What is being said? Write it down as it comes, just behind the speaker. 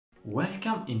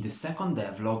Welcome in the second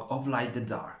devlog of Light the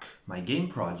Dark, my game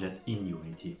project in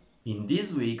Unity. In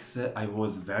these weeks I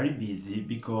was very busy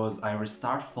because I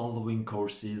restarted following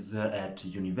courses at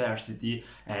university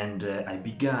and I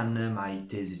began my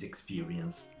thesis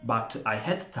experience. But I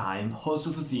had time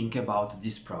also to think about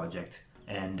this project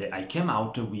and I came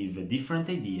out with different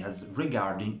ideas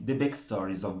regarding the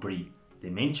backstories of Bree,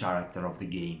 the main character of the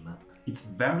game. It's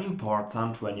very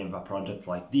important when you have a project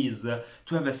like this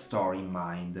to have a story in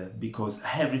mind, because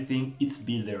everything is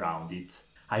built around it.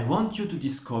 I want you to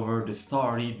discover the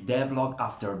story devlog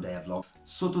after devlog,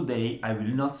 so today I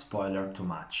will not spoiler too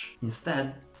much.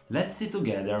 Instead, let's see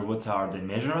together what are the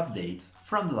major updates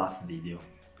from the last video.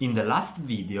 In the last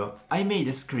video, I made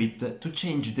a script to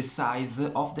change the size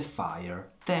of the fire,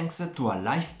 thanks to a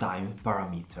lifetime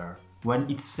parameter.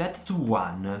 When it's set to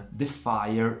 1, the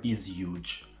fire is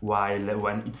huge, while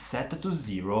when it's set to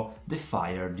 0, the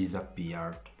fire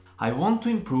disappeared. I want to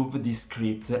improve this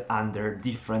script under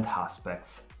different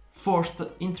aspects. First,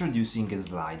 introducing a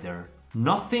slider.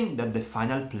 Nothing that the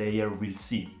final player will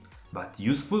see, but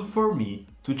useful for me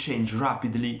to change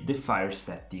rapidly the fire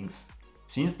settings.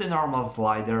 Since the normal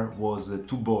slider was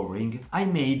too boring, I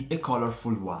made a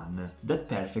colorful one that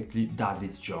perfectly does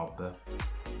its job.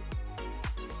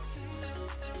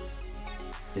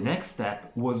 The next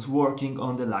step was working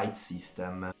on the light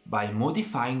system. By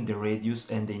modifying the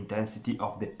radius and the intensity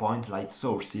of the point light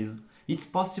sources, it's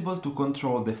possible to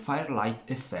control the firelight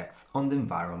effects on the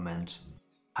environment.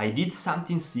 I did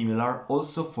something similar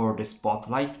also for the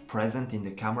spotlight present in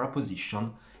the camera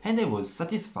position, and I was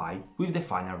satisfied with the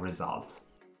final result.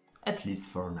 At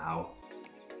least for now.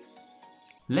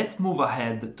 Let's move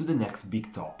ahead to the next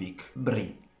big topic,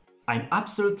 Bree. I'm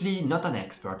absolutely not an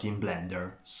expert in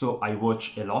Blender, so I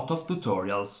watch a lot of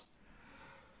tutorials.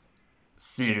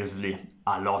 Seriously,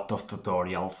 a lot of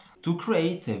tutorials. To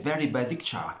create a very basic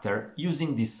character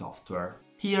using this software.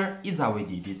 Here is how I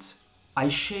did it. I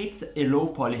shaped a low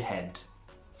poly head.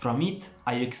 From it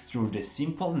I extrude a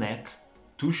simple neck,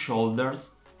 2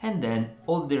 shoulders and then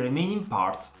all the remaining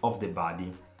parts of the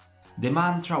body. The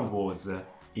mantra was,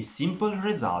 a simple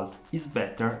result is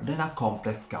better than a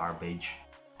complex garbage.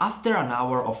 After an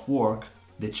hour of work,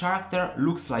 the character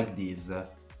looks like this.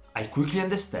 I quickly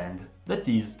understand that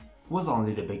this was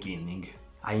only the beginning.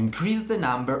 I increased the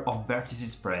number of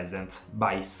vertices present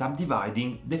by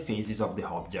subdividing the faces of the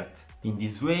object. In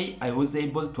this way, I was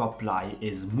able to apply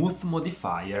a smooth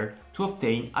modifier to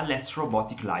obtain a less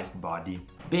robotic-like body.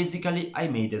 Basically, I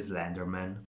made a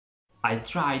Slenderman. I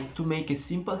tried to make a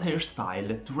simple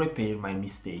hairstyle to repair my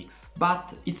mistakes,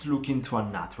 but it's looking too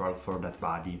unnatural for that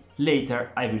body.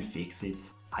 Later I will fix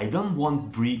it. I don't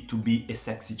want Bree to be a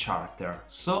sexy character,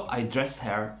 so I dressed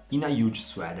her in a huge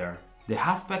sweater. The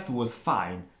aspect was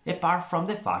fine, apart from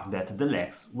the fact that the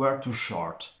legs were too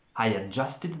short. I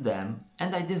adjusted them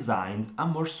and I designed a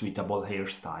more suitable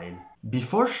hairstyle.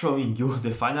 Before showing you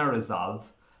the final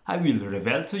result, I will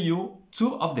reveal to you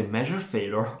 2 of the major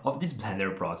failures of this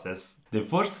Blender process. The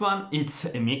first one is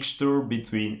a mixture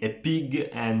between a pig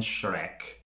and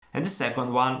Shrek. And the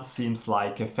second one seems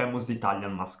like a famous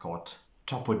Italian mascot,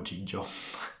 Topo Gigio.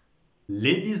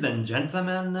 Ladies and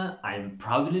gentlemen, I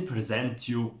proudly present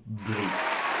you Bree.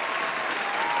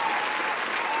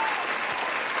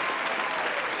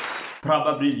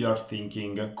 Probably you're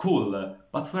thinking, cool,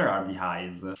 but where are the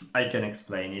eyes? I can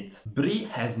explain it. Bree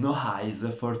has no eyes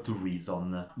for 2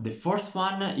 reasons. The first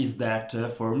one is that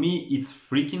for me it's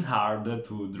freaking hard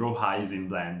to draw eyes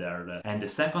in Blender. And the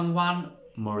second one,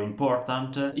 more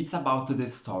important, it's about the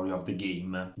story of the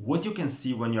game. What you can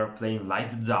see when you're playing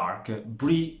Light Dark,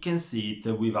 Bree can see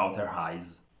it without her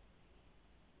eyes.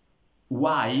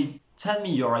 Why? Tell me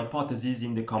your hypothesis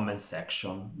in the comment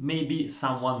section. Maybe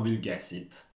someone will guess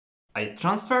it. I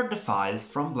transferred the files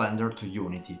from Blender to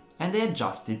Unity and I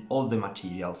adjusted all the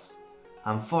materials.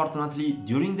 Unfortunately,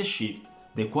 during the shift,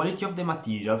 the quality of the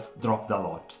materials dropped a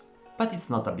lot. But it's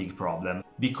not a big problem,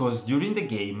 because during the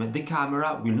game the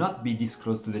camera will not be this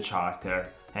close to the character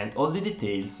and all the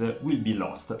details will be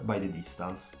lost by the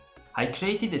distance. I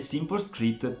created a simple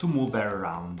script to move her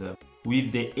around.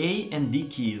 With the A and D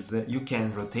keys you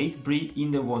can rotate Bree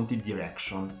in the wanted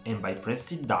direction and by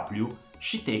pressing W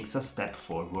she takes a step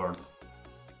forward.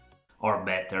 Or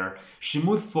better, she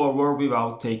moves forward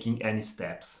without taking any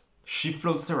steps. She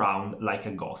floats around like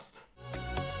a ghost.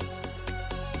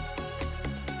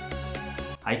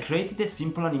 I created a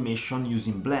simple animation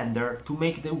using Blender to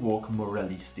make the walk more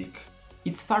realistic.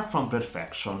 It's far from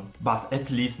perfection, but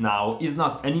at least now it's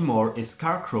not anymore a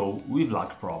scarecrow with lag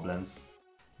problems.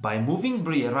 By moving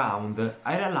Bree around,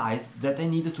 I realized that I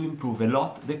needed to improve a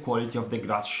lot the quality of the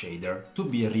grass shader to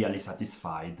be really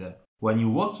satisfied. When you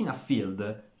walk in a field,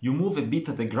 you move a bit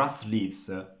the grass leaves,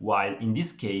 while in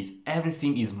this case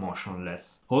everything is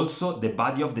motionless. Also, the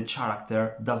body of the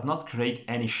character does not create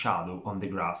any shadow on the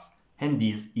grass, and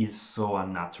this is so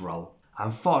unnatural.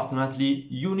 Unfortunately,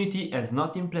 Unity has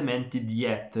not implemented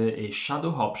yet a shadow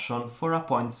option for a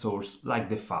point source like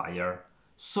the fire,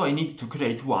 so I need to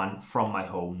create one from my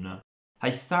own. I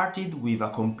started with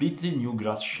a completely new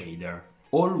grass shader,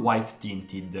 all white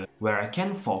tinted, where I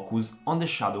can focus on the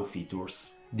shadow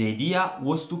features. The idea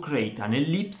was to create an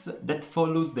ellipse that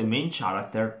follows the main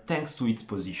character thanks to its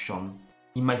position.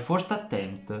 In my first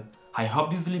attempt, I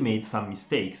obviously made some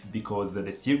mistakes because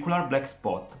the circular black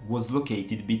spot was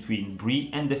located between Bree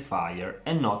and the fire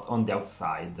and not on the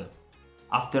outside.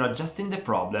 After adjusting the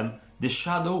problem, the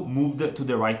shadow moved to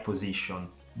the right position,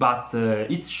 but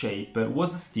its shape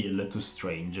was still too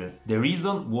strange. The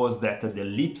reason was that the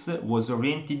ellipse was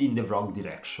oriented in the wrong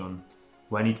direction.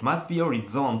 When it must be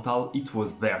horizontal, it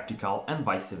was vertical and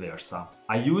vice versa.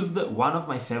 I used one of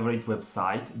my favorite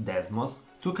websites, Desmos,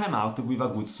 to come out with a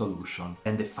good solution,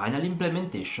 and the final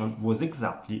implementation was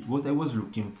exactly what I was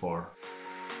looking for.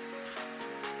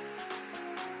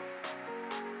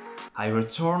 I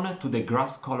return to the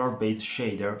grass color based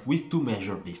shader with two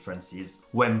major differences.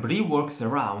 When Bree walks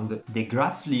around, the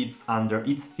grass leaves under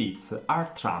its feet are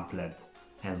trampled,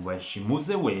 and when she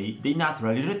moves away, they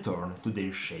naturally return to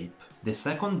their shape. The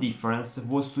second difference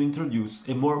was to introduce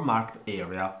a more marked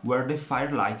area where the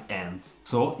firelight ends,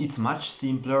 so it's much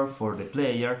simpler for the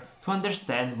player to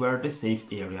understand where the safe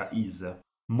area is.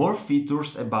 More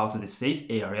features about the safe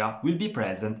area will be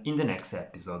present in the next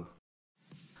episode.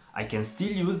 I can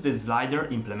still use the slider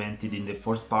implemented in the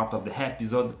first part of the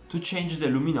episode to change the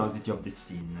luminosity of the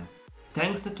scene.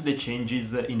 Thanks to the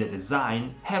changes in the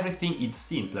design, everything is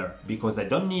simpler, because I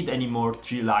don't need any more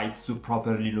 3 lights to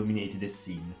properly illuminate the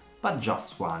scene, but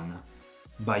just one.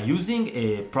 By using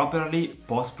a properly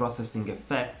post-processing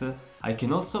effect, I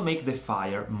can also make the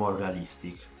fire more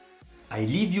realistic. I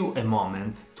leave you a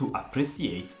moment to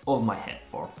appreciate all my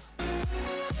efforts.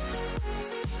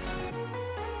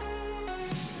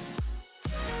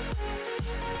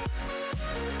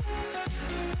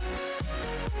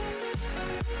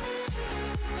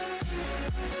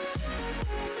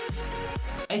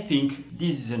 I think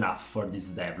this is enough for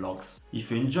these devlogs.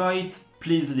 If you enjoy it,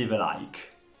 please leave a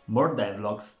like. More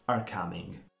devlogs are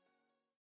coming.